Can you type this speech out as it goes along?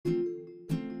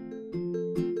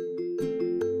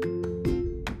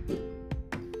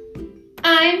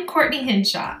Courtney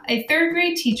Hinshaw, a third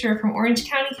grade teacher from Orange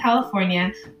County,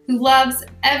 California, who loves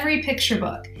every picture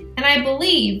book, and I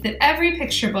believe that every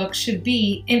picture book should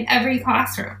be in every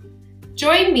classroom.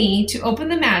 Join me to open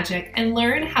the magic and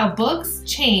learn how books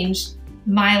changed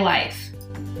my life.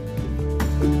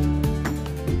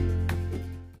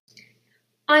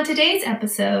 On today's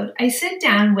episode, I sit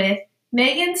down with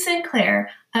Megan Sinclair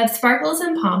of Sparkles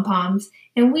and Pom Poms,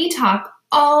 and we talk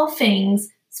all things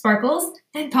sparkles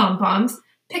and pom-poms,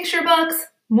 picture books,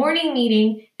 morning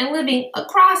meeting, and living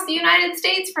across the United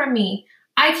States from me.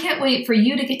 I can't wait for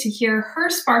you to get to hear her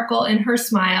sparkle and her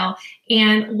smile,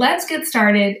 and let's get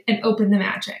started and open the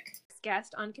magic.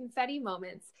 Guest on Confetti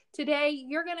Moments. Today,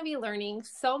 you're going to be learning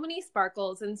so many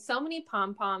sparkles and so many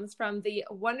pom-poms from the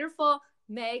wonderful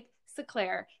Meg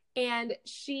Sinclair, and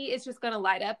she is just going to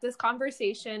light up this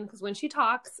conversation because when she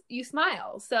talks, you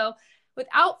smile. So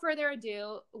without further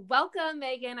ado, welcome,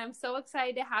 Megan. I'm so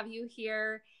excited to have you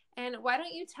here. And why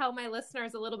don't you tell my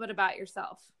listeners a little bit about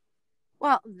yourself?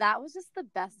 Well, that was just the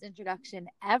best introduction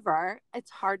ever.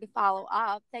 It's hard to follow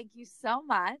up. Thank you so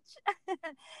much.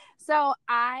 So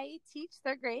I teach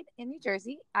third grade in New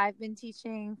Jersey. I've been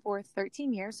teaching for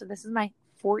 13 years. So this is my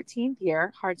 14th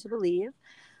year. Hard to believe.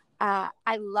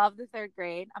 I love the third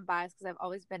grade. I'm biased because I've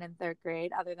always been in third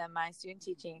grade other than my student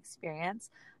teaching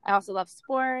experience. I also love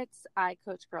sports. I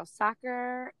coach girls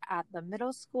soccer at the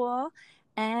middle school,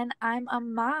 and I'm a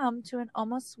mom to an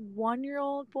almost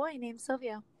 1-year-old boy named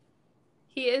Silvio.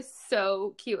 He is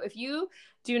so cute. If you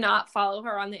do not follow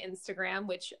her on the Instagram,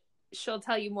 which she'll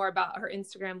tell you more about her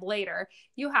Instagram later,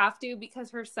 you have to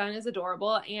because her son is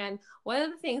adorable. And one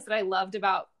of the things that I loved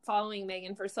about following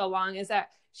Megan for so long is that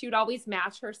she would always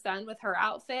match her son with her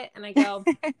outfit. And I go,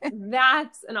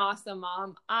 that's an awesome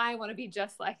mom. I want to be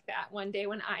just like that one day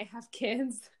when I have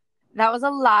kids. That was a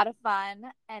lot of fun.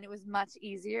 And it was much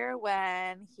easier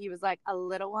when he was like a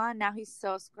little one. Now he's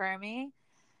so squirmy.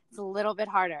 It's a little bit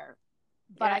harder,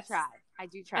 but yes. I try. I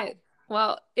do try.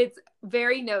 Well, it's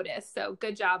very noticed. So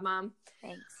good job, Mom.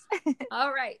 Thanks.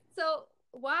 All right. So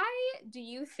why do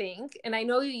you think, and I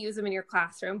know you use them in your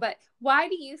classroom, but why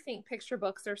do you think picture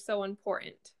books are so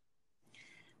important?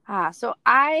 So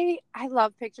I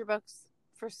love picture books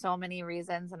for so many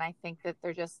reasons, and I think that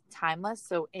they're just timeless.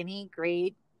 So any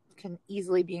grade can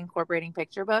easily be incorporating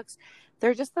picture books.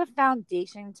 They're just the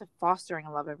foundation to fostering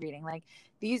a love of reading. Like,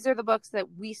 these are the books that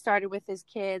we started with as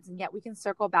kids, and yet we can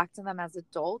circle back to them as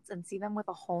adults and see them with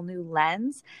a whole new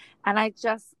lens. And I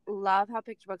just love how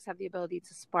picture books have the ability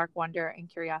to spark wonder and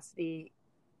curiosity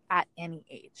at any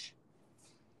age.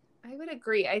 I would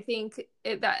agree. I think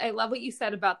that I love what you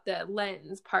said about the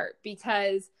lens part,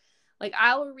 because like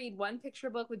I'll read one picture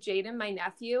book with Jaden, my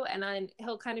nephew, and then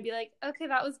he'll kind of be like, okay,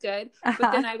 that was good.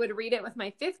 But then I would read it with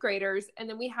my fifth graders. And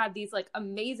then we had these like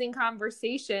amazing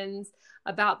conversations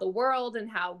about the world and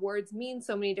how words mean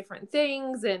so many different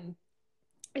things. And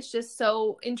it's just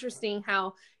so interesting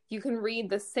how you can read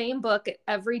the same book at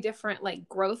every different like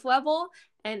growth level.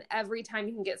 And every time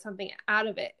you can get something out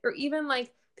of it. Or even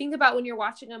like, think about when you're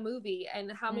watching a movie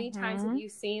and how many times have you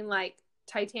seen like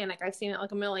Titanic? I've seen it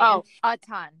like a million. Oh, a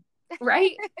ton.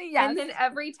 Right? Yes. And then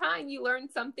every time you learn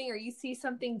something or you see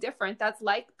something different, that's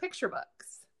like picture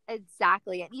books.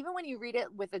 Exactly. And even when you read it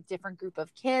with a different group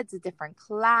of kids, a different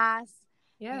class,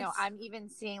 yes. You know, I'm even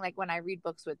seeing like when I read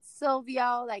books with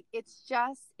Silvio, like it's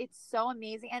so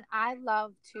amazing. And I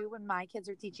love too when my kids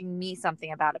are teaching me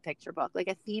something about a picture book, like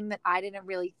a theme that I didn't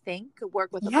really think could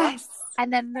work with a book.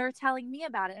 And then they're telling me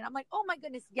about it. And I'm like, oh my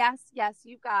goodness, yes,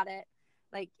 you've got it.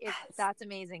 Like that's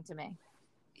amazing to me.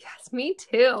 Yes, me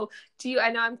too. I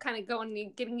know I'm kind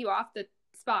of getting you off the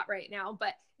spot right now,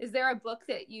 but is there a book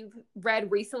that you've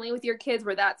read recently with your kids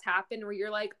where that's happened, where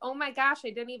you're like, oh my gosh, I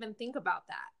didn't even think about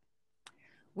that?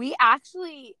 We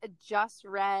actually just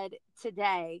read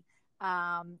today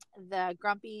the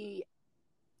Grumpy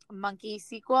Monkey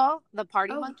sequel, The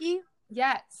Party Monkey.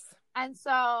 Yes. And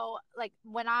so like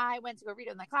when I went to go read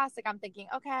it in the class, like I'm thinking,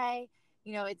 okay,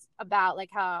 you know, it's about like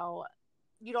how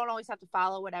you don't always have to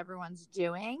follow what everyone's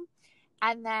doing.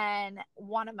 And then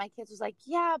one of my kids was like,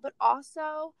 yeah, but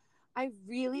also I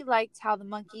really liked how the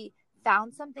monkey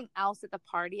found something else at the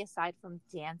party aside from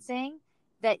dancing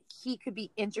that he could be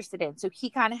interested in. So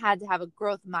he kind of had to have a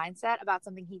growth mindset about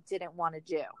something he didn't want to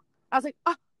do. I was like,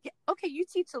 oh, yeah, okay, you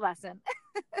teach the lesson.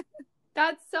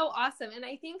 That's so awesome. And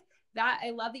I think that I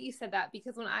love that you said that,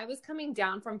 because when I was coming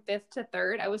down from fifth to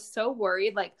third, I was so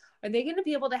worried, like, are they going to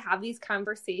be able to have these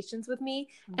conversations with me?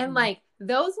 Mm-hmm. And like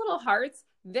those little hearts,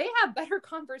 they have better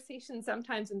conversations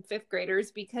sometimes than fifth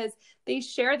graders because they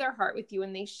share their heart with you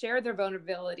and they share their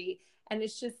vulnerability. And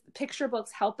it's just picture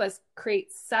books help us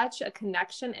create such a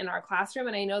connection in our classroom.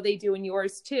 And I know they do in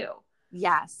yours too.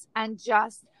 Yes. And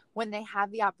just when they have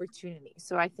the opportunity.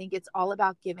 So I think it's all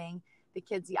about giving the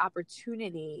kids the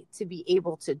opportunity to be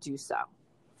able to do so.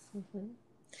 Mm-hmm.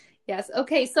 Yes.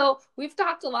 Okay. So we've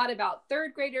talked a lot about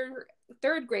third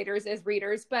graders as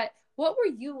readers, but what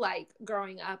were you like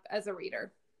growing up as a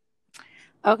reader?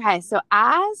 Okay. So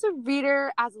as a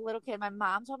reader, as a little kid, my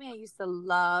mom told me I used to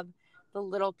love the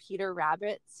Little Peter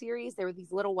Rabbit series. There were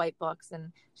these little white books,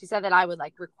 and she said that I would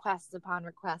like request upon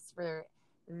request for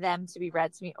them to be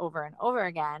read to me over and over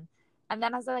again. And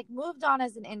then as I like moved on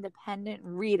as an independent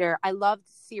reader, I loved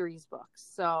series books.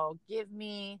 So give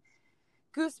me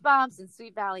Goosebumps and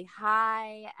Sweet Valley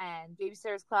High and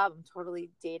Babysitter's Club. I'm totally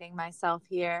dating myself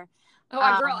here.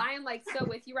 Oh, girl, I am like so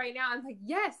with you right now. I'm like,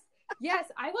 yes.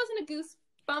 I wasn't a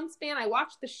Goosebumps fan. I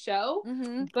watched the show,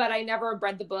 but I never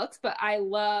read the books, but I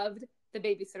loved the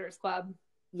Babysitter's Club.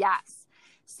 Yes.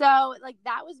 So like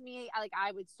that was me.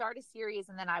 I would start a series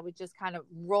and then I would just kind of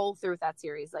roll through that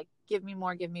series. Like, give me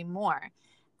more.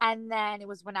 And then it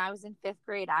was when I was in fifth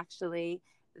grade, actually,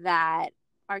 that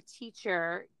our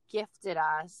teacher gifted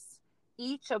us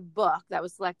each a book that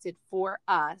was selected for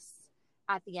us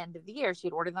at the end of the year.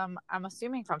 She'd order them, I'm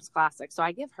assuming, from Scholastic. So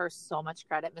I give her so much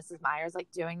credit, Mrs. Myers, like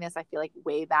doing this, I feel like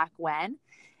way back when.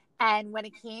 And when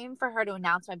it came for her to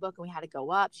announce my book and we had to go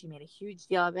up, she made a huge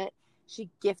deal of it. She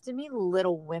gifted me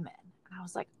Little Women. And I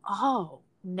was like, oh,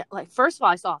 no. Like, first of all,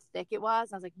 I saw how thick it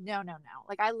was. I was like, no.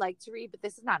 Like, I like to read, but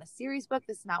this is not a series book.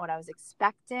 This is not what I was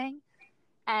expecting.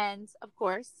 And of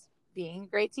course, being a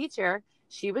great teacher,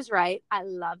 she was right. I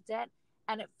loved it.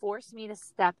 And it forced me to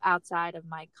step outside of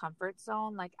my comfort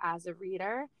zone, like as a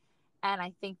reader. And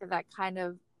I think that kind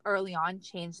of early on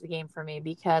changed the game for me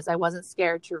because I wasn't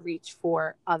scared to reach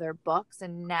for other books.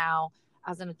 And now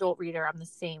as an adult reader, I'm the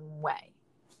same way.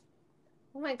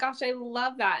 Oh my gosh, I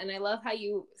love that. And I love how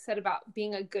you said about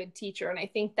being a good teacher. And I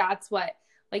think that's what,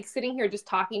 like, sitting here just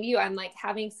talking to you, I'm like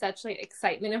having such like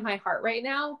excitement in my heart right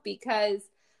now because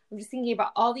I'm just thinking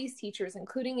about all these teachers,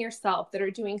 including yourself, that are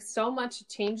doing so much to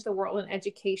change the world in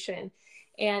education.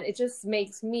 And it just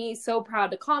makes me so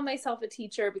proud to call myself a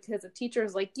teacher because of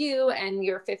teachers like you and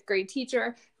your fifth grade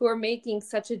teacher who are making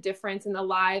such a difference in the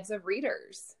lives of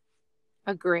readers.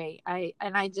 Agree. I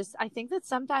think that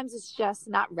sometimes it's just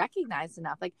not recognized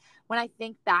enough. Like when I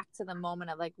think back to the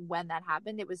moment of like when that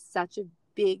happened, it was such a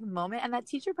big moment. And that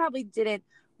teacher probably didn't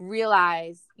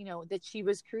realize, that she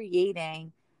was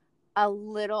creating a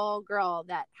little girl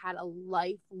that had a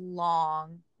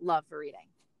lifelong love for reading.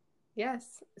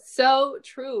 Yes. So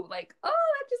true. Like,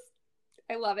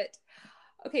 I love it.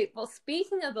 Okay, well,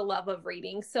 speaking of the love of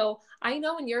reading, so I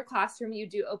know in your classroom you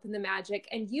do Open the Magic,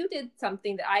 and you did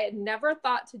something that I had never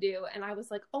thought to do, and I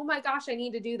was like, oh my gosh, I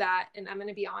need to do that, and I'm going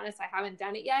to be honest, I haven't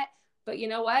done it yet, but you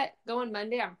know what? Going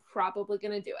Monday, I'm probably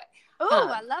going to do it.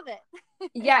 Oh, I love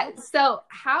it. Yeah, so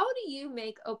how do you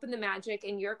make Open the Magic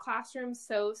in your classroom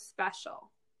so special?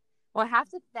 Well, I have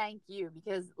to thank you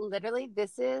because literally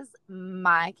this is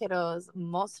my kiddos'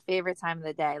 most favorite time of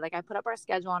the day. Like I put up our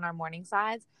schedule on our morning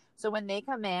sides. So when they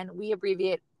come in, we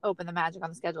abbreviate Open the Magic on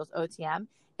the schedule as OTM.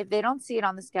 If they don't see it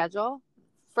on the schedule,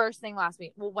 first thing last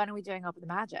week, well, when are we doing Open the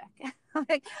Magic?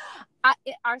 Like,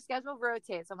 our schedule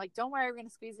rotates. I'm like, don't worry, we're going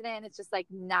to squeeze it in. It's just like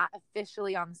not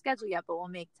officially on the schedule yet, but we'll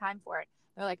make time for it.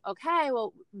 They're like, okay,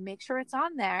 well, make sure it's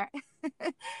on there.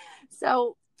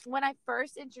 So when I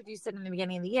first introduced it in the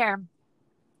beginning of the year,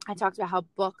 I talked about how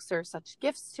books are such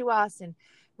gifts to us and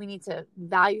we need to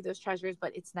value those treasures,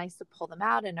 but it's nice to pull them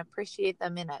out and appreciate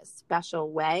them in a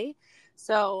special way.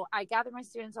 So I gathered my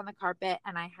students on the carpet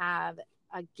and I have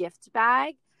a gift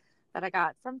bag that I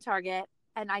got from Target.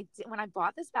 And when I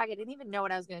bought this bag, I didn't even know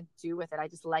what I was going to do with it. I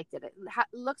just liked it. It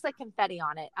looks like confetti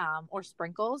on it, or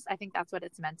sprinkles. I think that's what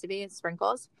it's meant to be. It's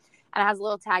sprinkles. And it has a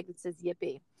little tag that says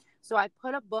Yippee. So I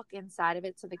put a book inside of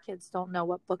it so the kids don't know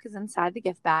what book is inside the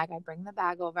gift bag. I bring the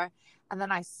bag over and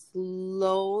then I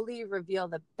slowly reveal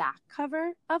the back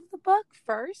cover of the book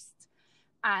first.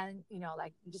 And,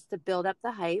 like just to build up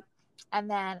the hype. And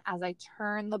then as I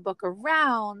turn the book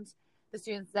around, the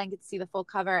students then get to see the full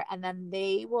cover and then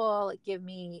they will give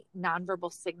me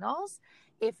nonverbal signals.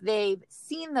 If they've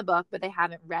seen the book, but they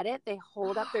haven't read it, they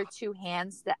hold up their two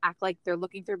hands to act like they're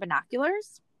looking through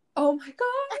binoculars. Oh my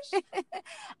gosh.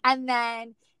 And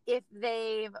then if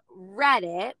they've read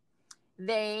it,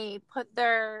 they put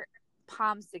their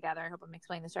palms together. I hope I'm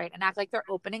explaining this right. And act like they're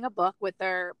opening a book with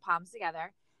their palms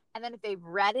together. And then if they've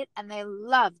read it and they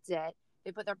loved it,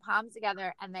 They put their palms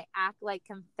together and they act like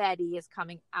confetti is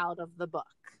coming out of the book.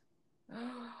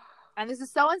 And this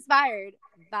is so inspired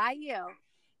by you.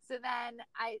 So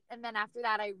then after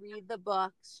that, I read the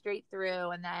book straight through,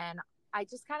 and then I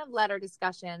just kind of let our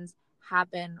discussions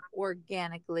happen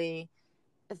organically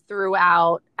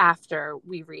throughout after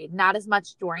we read. Not as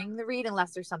much during the read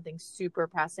unless there's something super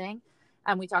pressing.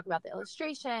 And we talk about the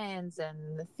illustrations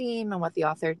and the theme and what the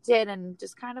author did, and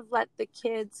just kind of let the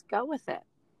kids go with it.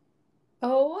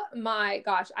 Oh my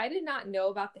gosh. I did not know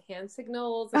about the hand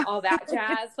signals and all that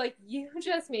jazz. Like, you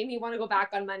just made me want to go back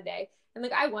on Monday. And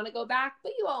like, I want to go back,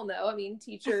 but you all know, I mean,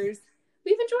 teachers,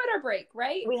 we've enjoyed our break,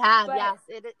 right? We have, yes.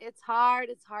 It's hard.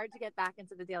 It's hard to get back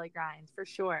into the daily grind, for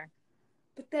sure.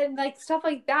 But then like stuff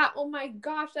like that, oh my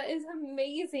gosh, that is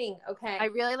amazing. Okay. I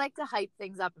really like to hype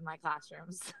things up in my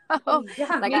classrooms. So,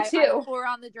 yeah, like me too. I pour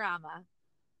on the drama.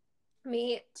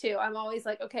 Me too. I'm always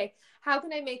like, okay, how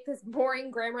can I make this boring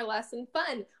grammar lesson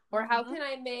fun? Or how can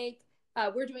I make,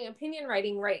 we're doing opinion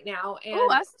writing right now.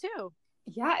 And us too.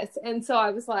 Yes. And so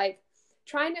I was like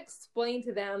trying to explain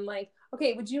to them like,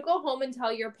 okay, would you go home and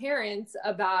tell your parents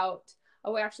about,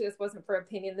 oh, actually this wasn't for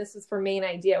opinion. This was for main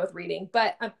idea with reading,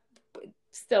 but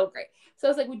still great. So I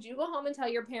was like, would you go home and tell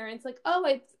your parents like, oh,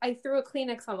 I threw a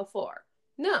Kleenex on the floor?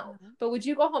 No. But would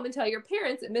you go home and tell your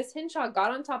parents that Miss Hinshaw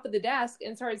got on top of the desk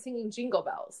and started singing Jingle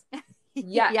Bells?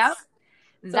 Yes. Yep.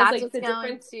 So that's like what's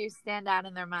going to stand out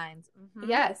in their minds. Mm-hmm.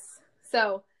 Yes.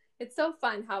 So it's so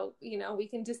fun how, you know, we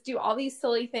can just do all these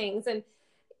silly things. And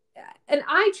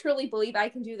I truly believe I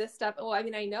can do this stuff. Oh, I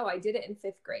mean, I know I did it in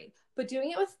 5th grade, but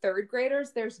doing it with 3rd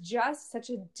graders, there's just such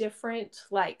a different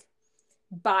like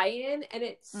buy-in, and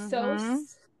it's so special.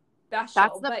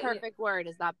 That's the perfect word,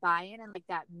 is that buy-in and like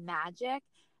that magic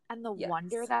and the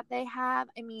wonder that they have.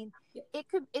 I mean, I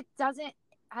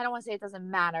don't want to say it doesn't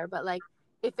matter, but like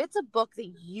if it's a book that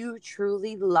you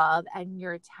truly love and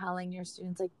you're telling your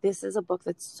students like, this is a book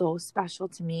that's so special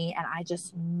to me, and I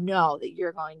just know that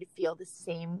you're going to feel the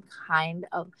same kind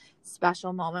of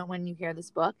special moment when you hear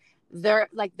this book, their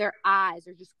eyes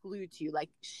are just glued to you, like,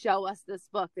 show us this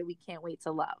book that we can't wait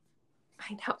to love.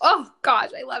 I know. Oh gosh,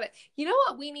 I love it. You know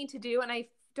what we need to do? And I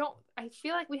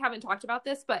feel like we haven't talked about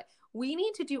this, but we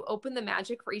need to do Open the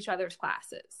Magic for each other's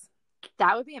classes.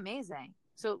 That would be amazing.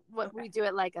 So what we do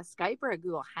it like a Skype or a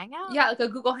Google Hangout? Yeah, like a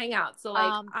Google Hangout. So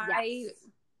like I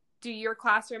do your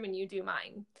classroom and you do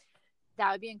mine.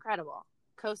 That would be incredible.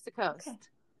 Coast to coast. Okay.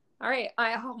 All right.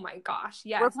 Oh my gosh.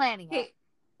 Yes. We're planning it.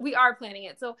 We are planning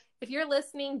it. So if you're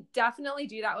listening, definitely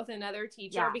do that with another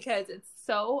teacher because it's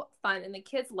so fun and the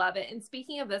kids love it. And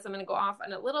speaking of this, I'm going to go off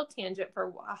on a little tangent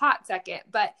for a hot second.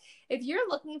 But if you're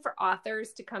looking for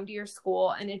authors to come to your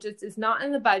school and it just is not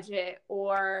in the budget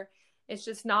or it's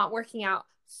just not working out,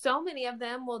 so many of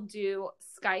them will do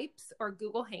Skypes or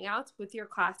Google Hangouts with your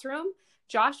classroom.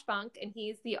 Josh Funk, and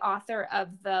he's the author of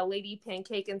the Lady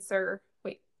Pancake and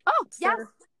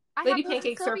Lady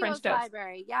Pancake Sir French Toast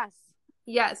Library.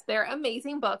 Yes, they're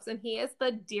amazing books, and he is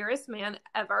the dearest man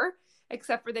ever,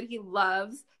 except for that he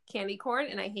loves candy corn,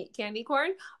 and I hate candy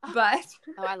corn, but...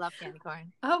 I love candy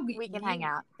corn. We can hang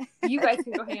out. You guys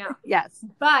can go hang out. Yes.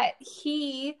 But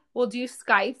he will do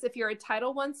Skypes. If you're a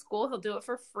Title I school, he'll do it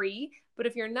for free, but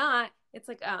if you're not, it's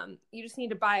like you just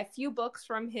need to buy a few books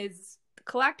from his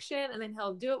collection, and then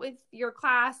he'll do it with your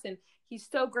class, and he's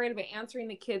so great about answering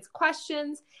the kids'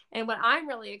 questions. And what I'm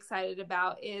really excited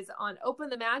about is on Open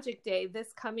the Magic Day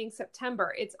this coming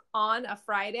September. It's on a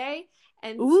Friday.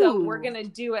 And so we're going to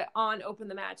do it on Open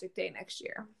the Magic Day next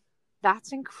year.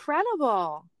 That's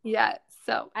incredible. Yeah.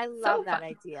 So I love that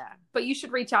idea. But you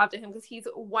should reach out to him because he's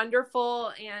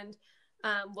wonderful, and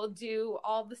we'll do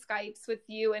all the Skypes with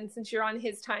you. And since you're on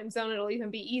his time zone, it'll even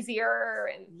be easier.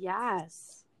 And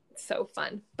yes, it's so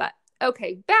fun. But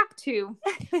okay, back to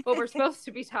what we're supposed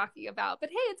to be talking about. But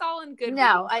hey, it's all in good.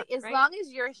 No, as long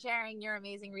as you're sharing your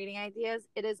amazing reading ideas,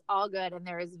 it is all good, and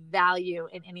there is value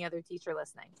in any other teacher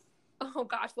listening. Oh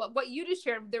gosh, what you just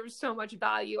shared, there was so much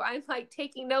value. I'm like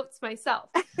taking notes myself.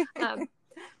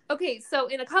 Okay, so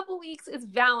in a couple weeks it's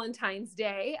Valentine's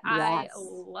Day. Yes. I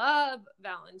love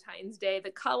Valentine's Day. The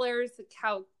colors,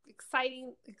 how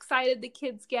excited the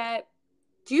kids get.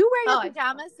 Do you wear your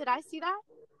pajamas? Did I see that?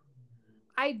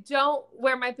 I don't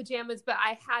wear my pajamas, but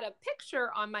I had a picture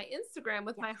on my Instagram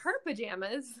with her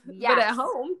pajamas, but at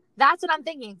home. That's what I'm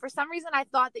thinking. For some reason, I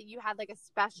thought that you had like a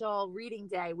special reading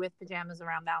day with pajamas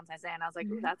around Valentine's Day, and I was like,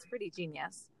 ooh, that's pretty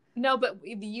genius. No, but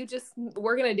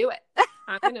we're going to do it.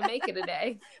 I'm going to make it a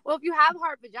day. Well, if you have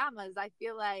heart pajamas, I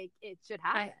feel like it should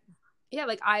happen.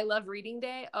 Like I love reading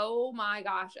day. Oh my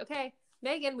gosh. Okay.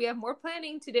 Megan, we have more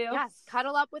planning to do. Yes,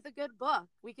 cuddle up with a good book.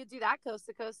 We could do that coast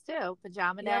to coast too.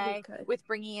 Pajama day with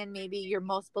bringing in maybe your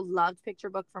most beloved picture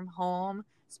book from home.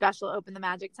 Special open the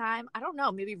magic time. I don't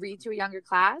know. Maybe read to a younger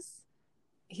class.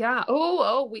 Yeah.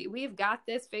 We've got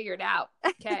this figured out.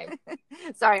 Okay.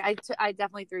 Sorry, I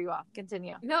definitely threw you off.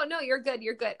 Continue. No, you're good.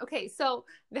 You're good. Okay, so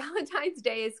Valentine's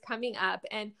Day is coming up,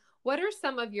 and what are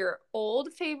some of your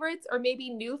old favorites or maybe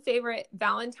new favorite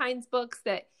Valentine's books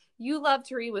that you love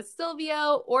to read with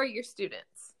Silvio or your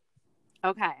students?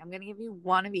 Okay, I'm going to give you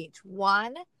one of each.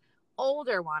 One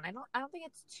older one. I don't think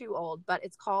it's too old, but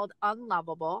it's called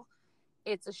Unlovable.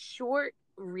 It's a short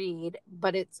read,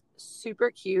 but it's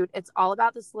super cute. It's all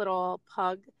about this little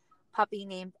puppy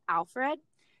named Alfred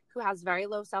who has very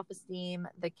low self-esteem.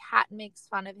 The cat makes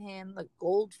fun of him. The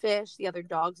goldfish, the other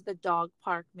dogs at the dog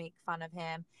park make fun of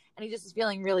him. And he just is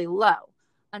feeling really low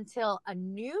until a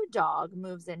new dog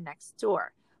moves in next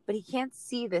door. But he can't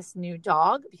see this new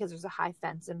dog because there's a high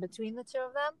fence in between the two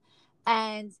of them.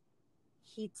 And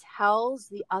he tells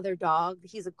the other dog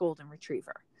he's a golden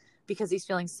retriever because he's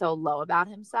feeling so low about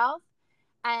himself.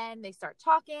 And they start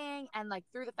talking, and like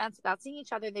through the fence without seeing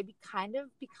each other, they kind of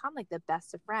become like the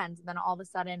best of friends. And then all of a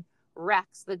sudden,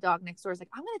 Rex, the dog next door, is like,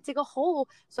 I'm going to dig a hole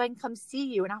so I can come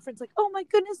see you. And Alfred's like, oh my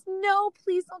goodness, no,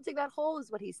 please don't dig that hole, is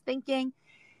what he's thinking,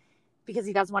 because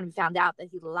he doesn't want to be found out that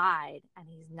he lied and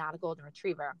he's not a golden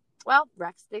retriever. Well,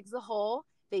 Rex digs the hole.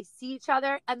 They see each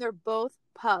other, and they're both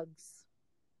pugs.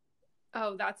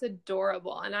 Oh, that's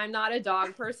adorable. And I'm not a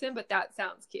dog person, but that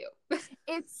sounds cute.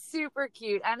 It's super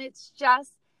cute. And it's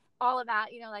just all about,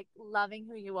 like loving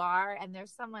who you are. And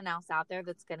there's someone else out there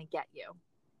that's going to get you.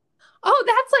 Oh,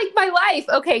 that's like my life.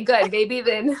 Okay, good.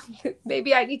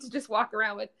 Maybe I need to just walk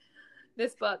around with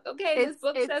this book. Okay, this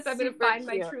book says I'm going to find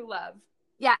my true love.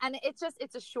 Yeah, and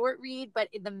it's a short read, but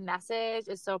the message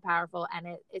is so powerful.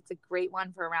 And it's a great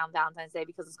one for around Valentine's Day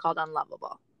because it's called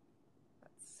Unlovable.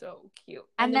 So cute.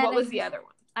 And then what was the other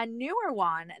one? A newer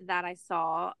one that I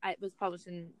saw, it was published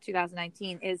in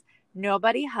 2019, is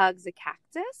Nobody Hugs a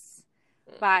Cactus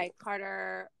by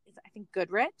Carter, I think,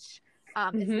 Goodrich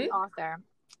is the author.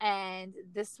 And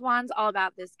this one's all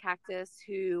about this cactus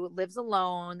who lives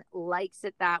alone, likes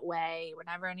it that way.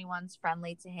 Whenever anyone's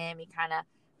friendly to him, he kind of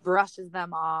brushes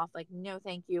them off, like, no,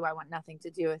 thank you. I want nothing to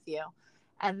do with you.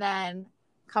 And then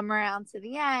come around to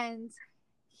the end,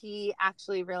 he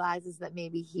actually realizes that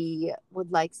maybe he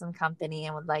would like some company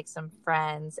and would like some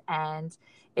friends. And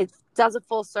it does a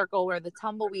full circle where the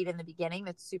tumbleweed in the beginning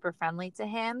that's super friendly to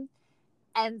him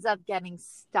ends up getting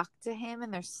stuck to him,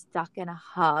 and they're stuck in a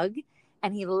hug,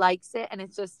 and he likes it. And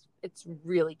it's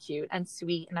really cute and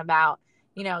sweet, and about,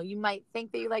 you might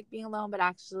think that you like being alone, but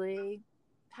actually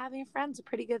having a friend's a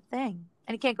pretty good thing.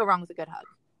 And you can't go wrong with a good hug.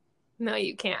 No,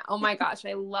 you can't. Oh my gosh.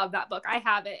 I love that book. I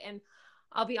have it. And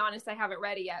I'll be honest, I haven't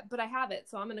read it yet, but I have it.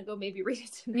 So I'm going to go maybe read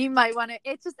it tonight. You might want to,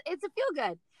 it's a feel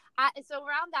good. So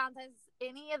around Valentine's,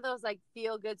 any of those like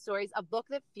feel good stories, a book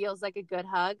that feels like a good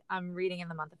hug, I'm reading in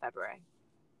the month of February.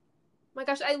 Oh my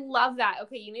gosh, I love that.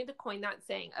 Okay, you need to coin that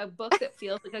saying, a book that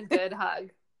feels like a good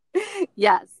hug.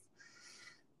 Yes.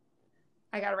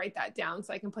 I got to write that down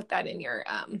so I can put that in your,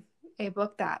 a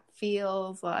book that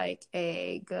feels like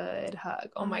a good hug.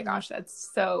 Oh my gosh, that's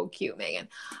so cute, Megan.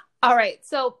 All right,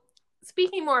 so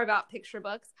speaking more about picture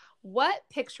books, what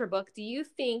picture book do you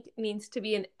think needs to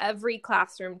be in every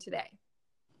classroom today?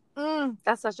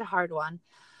 That's such a hard one.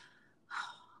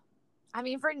 I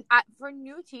mean, for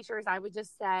new teachers, I would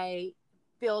just say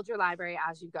build your library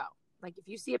as you go. Like if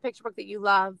you see a picture book that you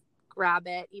love, grab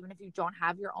it. Even if you don't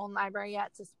have your own library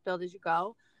yet, just build as you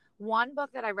go. One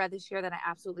book that I read this year that I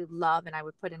absolutely love and I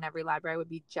would put in every library would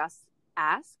be Just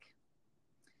Ask.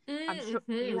 I'm sure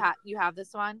you have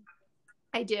this one.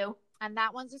 I do. And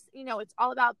that one's just, it's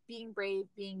all about being brave,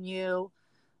 being you,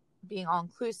 being all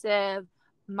inclusive.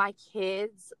 My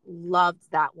kids loved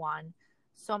that one.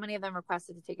 So many of them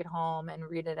requested to take it home and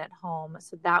read it at home.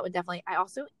 So that would definitely,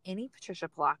 any Patricia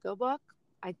Polacco book,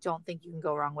 I don't think you can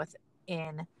go wrong with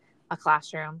in a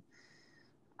classroom.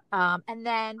 And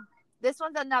then this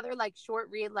one's another like short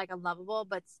read, like Unlovable,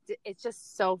 but it's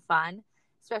just so fun,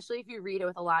 especially if you read it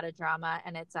with a lot of drama.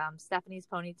 And it's Stephanie's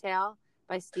Ponytail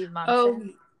by Steve Munson. Oh,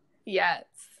 yes.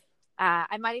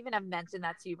 I might even have mentioned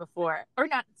that to you before. Or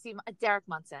not Steve, Derek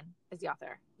Munson is the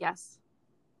author. Yes.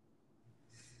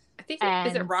 I think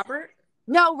is it Robert?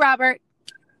 No, Robert.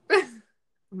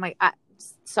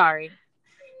 Sorry.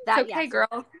 It's okay,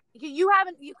 girl. You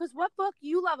haven't, because what book?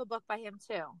 You love a book by him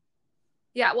too.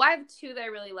 Yeah, well, I have two that I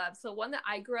really love. So one that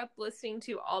I grew up listening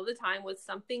to all the time was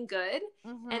Something Good.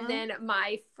 And Mm-hmm. then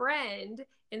my friend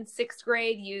in sixth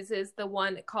grade uses the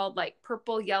one called like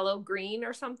Purple, Yellow, Green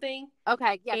or something.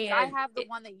 Okay, yeah, because I And have the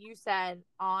one that you said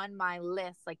on my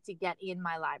list, like to get in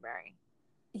my library.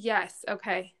 yes,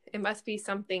 okay. It must be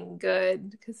something good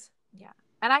because Yeah.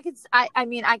 And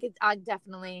I'd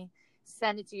definitely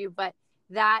send it to you, but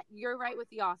that you're right with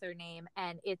the author name,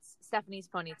 and it's Stephanie's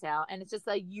Ponytail, and it's just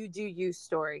a you do you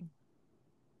story.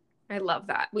 I love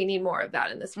that. We need more of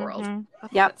that in this world.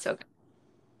 Mm-hmm. Yep. That's so good.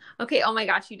 Okay, oh my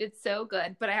gosh, you did so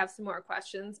good. But I have some more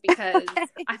questions because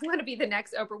Okay. I want to be the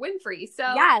next Oprah Winfrey.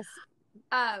 So, Yes.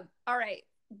 all right.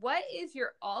 What is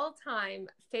your all-time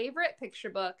favorite picture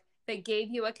book that gave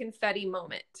you a confetti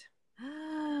moment?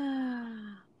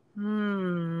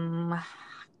 Hmm.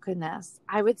 Goodness.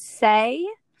 I would say,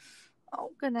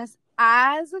 oh goodness,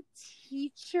 as a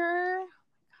teacher,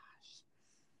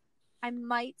 I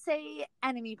might say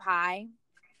Enemy Pie.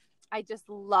 I just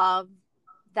love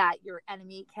that your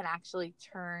enemy can actually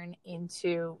turn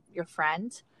into your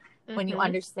friend when you Mm-hmm.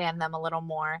 understand them a little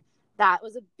more. That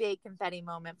was a big confetti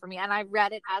moment for me. And I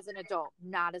read it as an adult,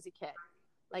 not as a kid.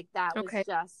 Like that was Okay.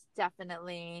 just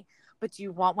definitely, but do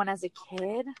you want one as a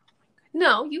kid?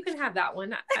 No, you can have that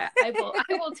one. I will.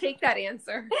 I will take that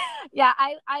answer. Yeah,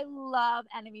 I love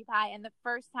Enemy Pie. And the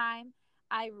first time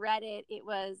I read it, it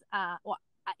was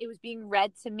being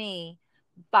read to me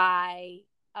by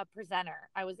a presenter.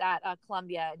 I was at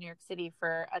Columbia in New York City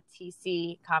for a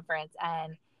TC conference,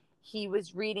 and he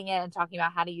was reading it and talking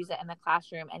about how to use it in the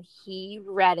classroom. And he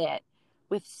read it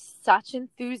with such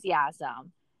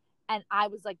enthusiasm. And I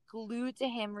was like glued to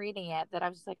him reading it that I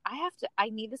was like, I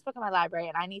need this book in my library,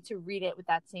 and I need to read it with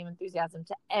that same enthusiasm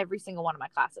to every single one of my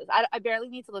classes. I barely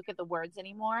need to look at the words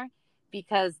anymore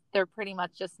because they're pretty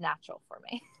much just natural for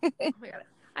me. Oh my God.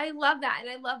 I love that. And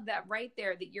I love that right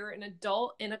there that you're an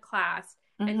adult in a class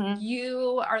and Mm-hmm.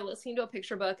 you are listening to a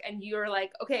picture book and you're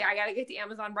like, okay, I got to get to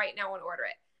Amazon right now and order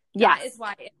it. That is Yes.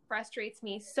 why it frustrates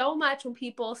me so much when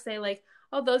people say, like,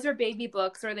 oh, those are baby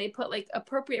books, or they put like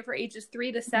appropriate for ages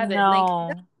 3 to 7. Like,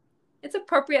 No. it's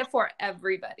appropriate for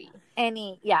everybody.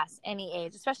 Any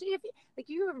age, especially if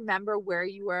you remember where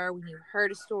you were when you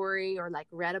heard a story or like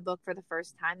read a book for the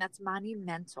first time. That's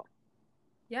monumental.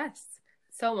 Yes.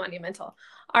 So monumental.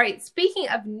 All right. Speaking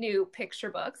of new picture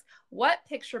books, what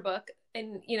picture book,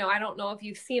 and I don't know if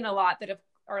you've seen a lot that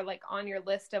are like on your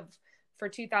list of for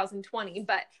 2020,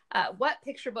 but what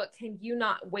picture book can you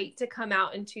not wait to come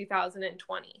out in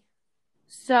 2020?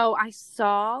 So I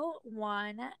saw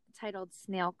one titled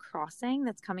Snail Crossing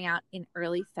that's coming out in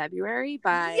early February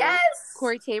by Yes.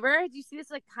 Corey Tabor. Do you see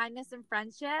this, like kindness and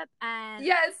friendship? And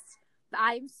Yes.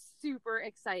 I'm super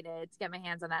excited to get my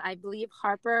hands on that. I believe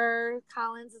Harper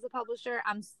Collins is a publisher.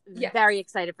 I'm Yes. very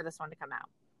excited for this one to come out.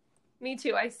 Me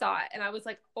too. I saw it and I was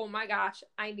like, oh my gosh,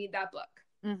 I need that book.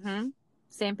 Mm-hmm.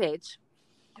 Same page.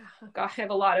 Oh, gosh, I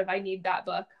have a lot of I need that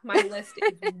book. My list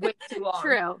is way too long.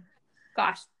 True.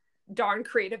 Gosh, darn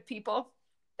creative people.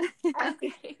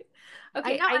 Okay.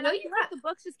 Okay. I know you have the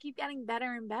books just keep getting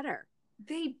better and better.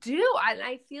 They do. And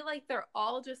I feel like they're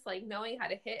all just like knowing how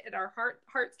to hit at our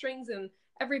heartstrings, and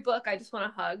every book I just want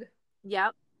to hug.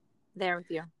 Yep. There with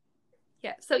you.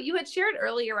 Yeah. So you had shared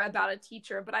earlier about a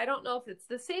teacher, but I don't know if it's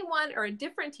the same one or a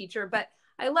different teacher, but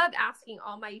I love asking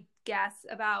all my guests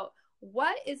about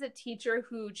what is a teacher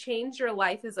who changed your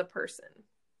life as a person?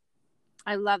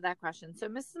 I love that question. So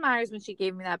Mrs. Myers, when she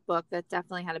gave me that book, that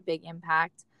definitely had a big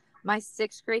impact. My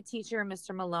sixth grade teacher,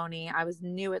 Mr. Maloney, I was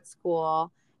new at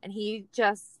school, and he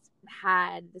just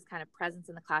had this kind of presence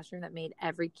in the classroom that made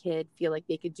every kid feel like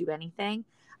they could do anything.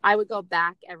 I would go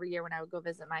back every year when I would go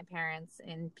visit my parents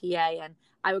in PA, and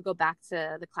I would go back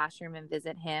to the classroom and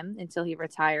visit him until he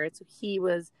retired. So he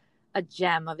was a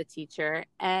gem of a teacher.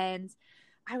 And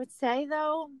I would say,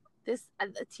 though,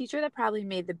 a teacher that probably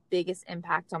made the biggest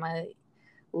impact on my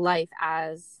life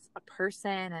as a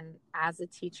person and as a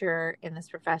teacher in this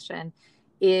profession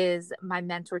is my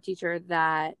mentor teacher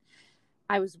that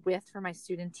I was with for my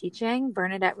student teaching,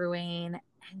 Bernadette Ruane,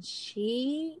 and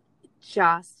she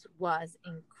just was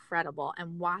incredible.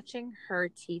 And watching her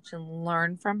teach and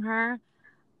learn from her,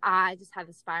 I just had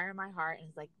this fire in my heart and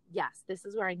was like, yes, this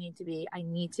is where I need to be. I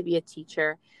need to be a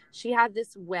teacher. She had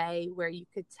this way where you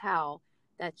could tell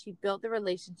that she built the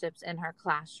relationships in her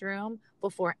classroom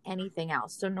before anything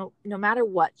else. So no matter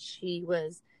what she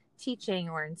was teaching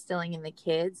or instilling in the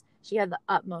kids, she had the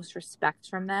utmost respect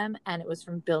from them, and it was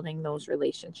from building those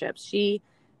relationships.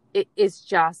 It is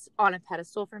just on a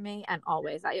pedestal for me, and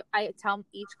always. I tell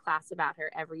each class about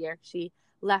her every year. She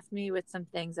left me with some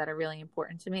things that are really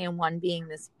important to me, and one being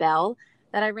this bell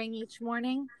that I ring each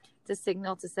morning. to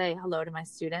signal to say hello to my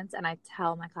students. And I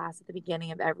tell my class at the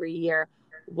beginning of every year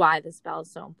why this bell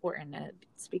is so important. And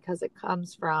it's because it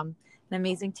comes from an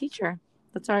amazing teacher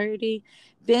that's already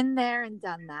been there and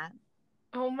done that.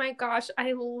 Oh my gosh,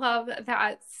 I love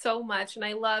that so much. And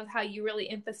I love how you really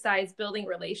emphasize building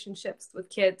relationships with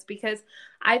kids, because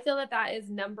I feel that that is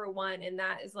number one. And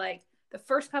that is like the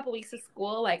first couple weeks of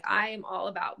school. Like, I am all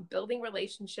about building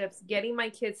relationships, getting my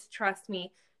kids to trust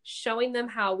me, showing them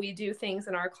how we do things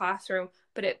in our classroom,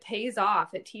 but it pays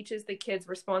off. It teaches the kids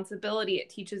responsibility. It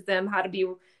teaches them how to be,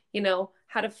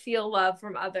 how to feel love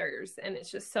from others. And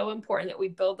it's just so important that we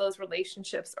build those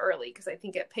relationships early, because I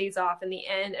think it pays off in the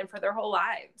end and for their whole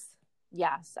lives.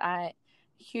 Yes, I'm a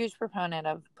huge proponent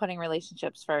of putting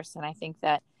relationships first. And I think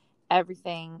that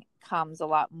everything comes a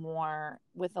lot more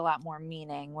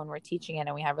meaning when we're teaching it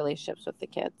and we have relationships with the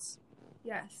kids.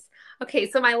 Yes. Okay.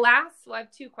 So I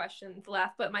have 2 questions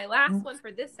left, but my last one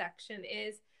for this section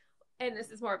is, and this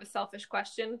is more of a selfish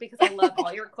question because I love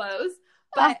all your clothes,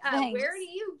 but where do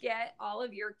you get all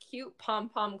of your cute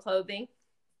pom-pom clothing?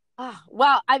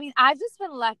 Well, I mean, I've just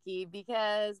been lucky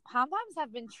because pom-poms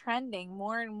have been trending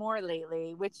more and more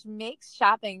lately, which makes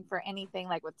shopping for anything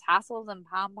like with tassels and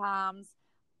pom-poms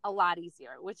a lot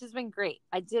easier, which has been great.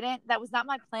 That was not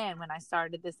my plan when I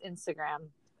started this Instagram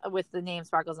with the name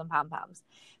Sparkles and Pom-Poms.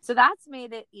 So that's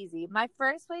made it easy. My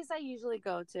first place I usually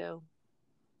go to,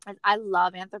 I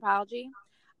love Anthropologie.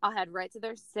 I'll head right to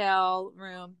their sale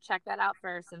room, check that out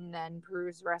first, and then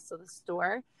peruse the rest of the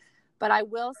store. But I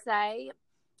will say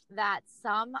that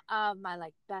some of my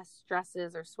like best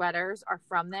dresses or sweaters are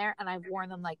from there, and I've worn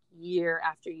them like year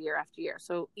after year after year.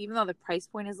 So even though the price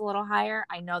point is a little higher,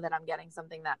 I know that I'm getting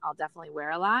something that I'll definitely wear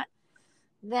a lot.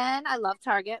 Then I love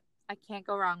Target. I can't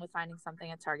go wrong with finding something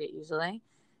at Target usually,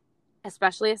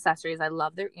 especially accessories. I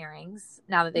love their earrings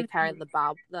now that they carry the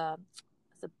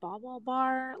Ball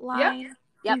Bar line.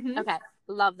 Yep. Mm-hmm. Okay.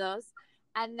 Love those.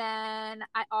 And then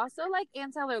I also like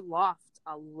Ann Taylor Loft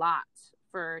a lot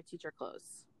for teacher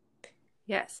clothes.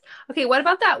 Yes. Okay. What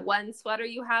about that one sweater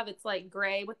you have? It's like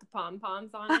gray with the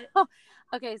pom-poms on it.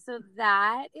 Okay. So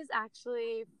that is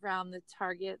actually from the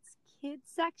Target's kids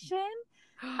section,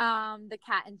 the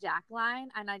Cat and Jack line.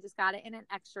 And I just got it in an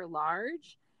extra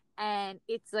large, and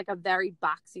it's like a very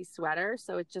boxy sweater.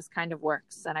 So it just kind of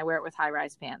works. And I wear it with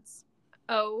high-rise pants.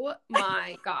 Oh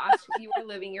my gosh. You are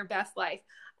living your best life.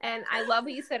 And I love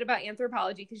what you said about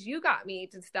Anthropologie, because you got me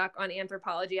to stuck on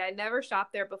Anthropologie. I never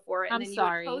shopped there before. And then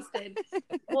sorry. You had posted,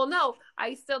 well, no,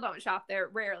 I still don't shop there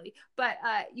rarely, but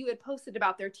you had posted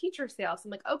about their teacher sale. So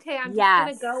I'm like, okay, I'm just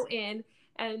going to go in.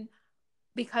 And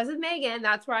because of Megan,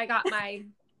 that's where I got my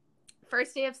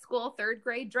first day of school, 3rd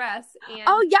grade dress. And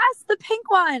oh yes, the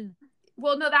pink one.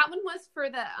 Well, no, that one was for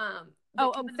the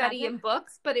confetti and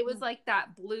books, but it was like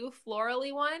that blue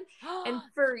florally one. And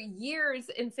for years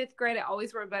in 5th grade, I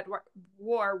always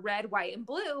wore red, white, and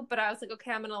blue, but I was like,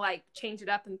 okay, I'm going to like change it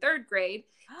up in 3rd grade.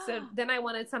 So then I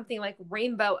wanted something like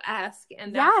rainbow-esque,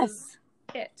 and that was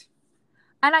it.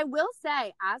 And I will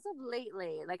say, as of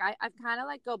lately, like I've kind of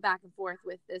like go back and forth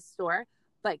with this store,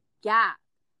 but Gap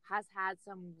has had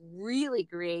some really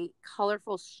great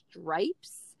colorful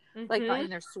stripes, like in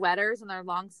their sweaters and their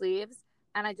long sleeves.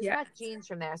 And I just got jeans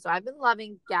from there. So I've been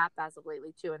loving Gap as of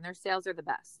lately too. And their sales are the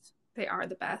best. They are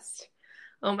the best.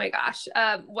 Oh my gosh.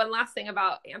 One last thing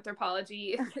about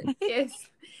Anthropologie is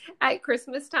at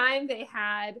Christmas time, they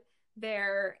had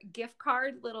their gift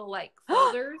card little like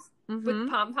folders with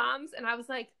pom-poms. And I was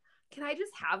like, can I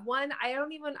just have one?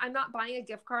 I'm not buying a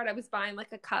gift card. I was buying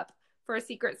like a cup for a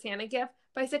Secret Santa gift.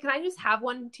 But I said, can I just have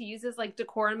one to use as like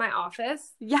decor in my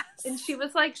office? Yes. And she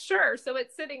was like, sure. So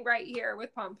it's sitting right here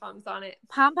with pom-poms on it.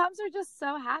 Pom-poms are just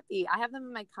so happy. I have them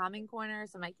in my calming corner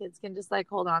so my kids can just like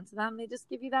hold on to them. They just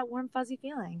give you that warm, fuzzy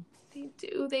feeling.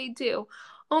 They do.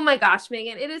 Oh my gosh,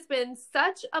 Megan, it has been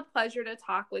such a pleasure to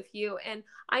talk with you. And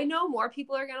I know more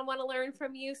people are going to want to learn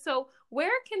from you. So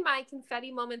where can my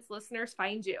Confetti Moments listeners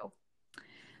find you?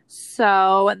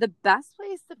 So the best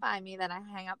place to find me that I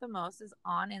hang out the most is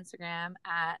on Instagram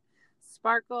at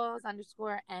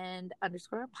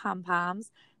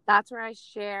sparkles_and_pom-poms. That's where I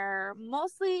share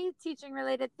mostly teaching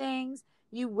related things.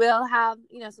 You will have,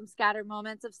 some scattered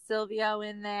moments of Silvio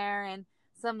in there and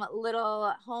some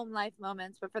little home life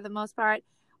moments. But for the most part,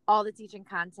 all the teaching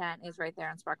content is right there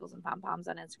on Sparkles and Pom-Poms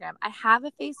on Instagram. I have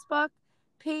a Facebook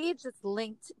page that's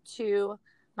linked to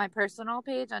my personal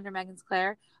page under Megan's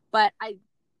Claire, but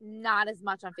not as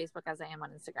much on Facebook as I am on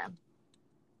Instagram.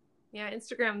 Yeah,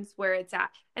 Instagram's where it's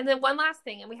at. And then one last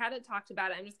thing, and we hadn't talked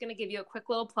about it. I'm just going to give you a quick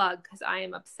little plug because I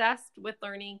am obsessed with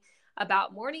learning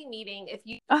about morning meeting. If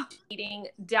you meeting,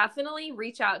 definitely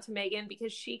reach out to Megan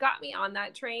because she got me on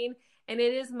that train. and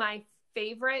it is my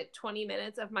favorite 20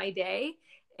 minutes of my day.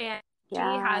 And she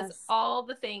Yes. has all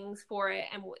the things for it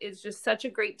and is just such a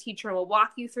great teacher and will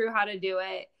walk you through how to do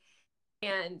it.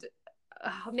 And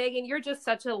Megan, you're just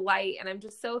such a light, and I'm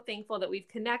just so thankful that we've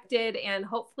connected, and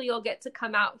hopefully you'll get to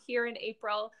come out here in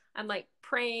April. I'm like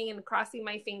praying and crossing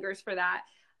my fingers for that,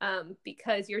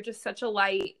 because you're just such a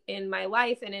light in my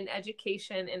life and in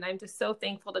education, and I'm just so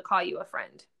thankful to call you a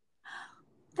friend.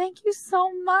 Thank you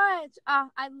so much.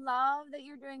 I love that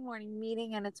you're doing morning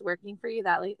meeting and it's working for you.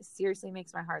 That seriously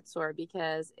makes my heart soar,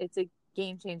 because it's a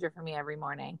game changer for me every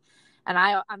morning. And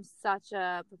I'm such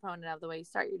a proponent of the way you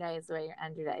start your day is the way you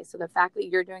end your day. So the fact that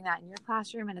you're doing that in your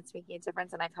classroom and it's making a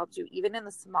difference, and I've helped you even in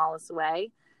the smallest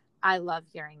way, I love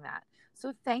hearing that.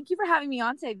 So thank you for having me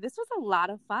on today. This was a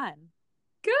lot of fun.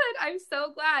 Good. I'm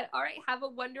so glad. All right. Have a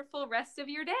wonderful rest of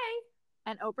your day.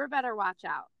 And Oprah better watch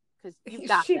out, because you've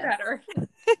got She this. better.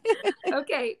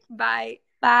 Okay. Bye.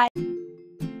 Bye.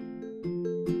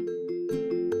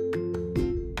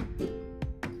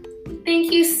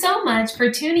 Thank you so much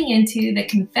for tuning into the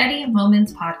Confetti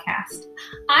Moments podcast.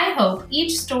 I hope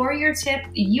each story or tip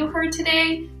that you heard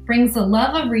today brings the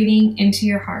love of reading into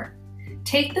your heart.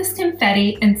 Take this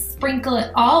confetti and sprinkle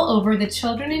it all over the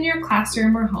children in your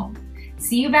classroom or home.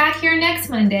 See you back here next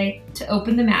Monday to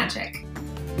open the magic.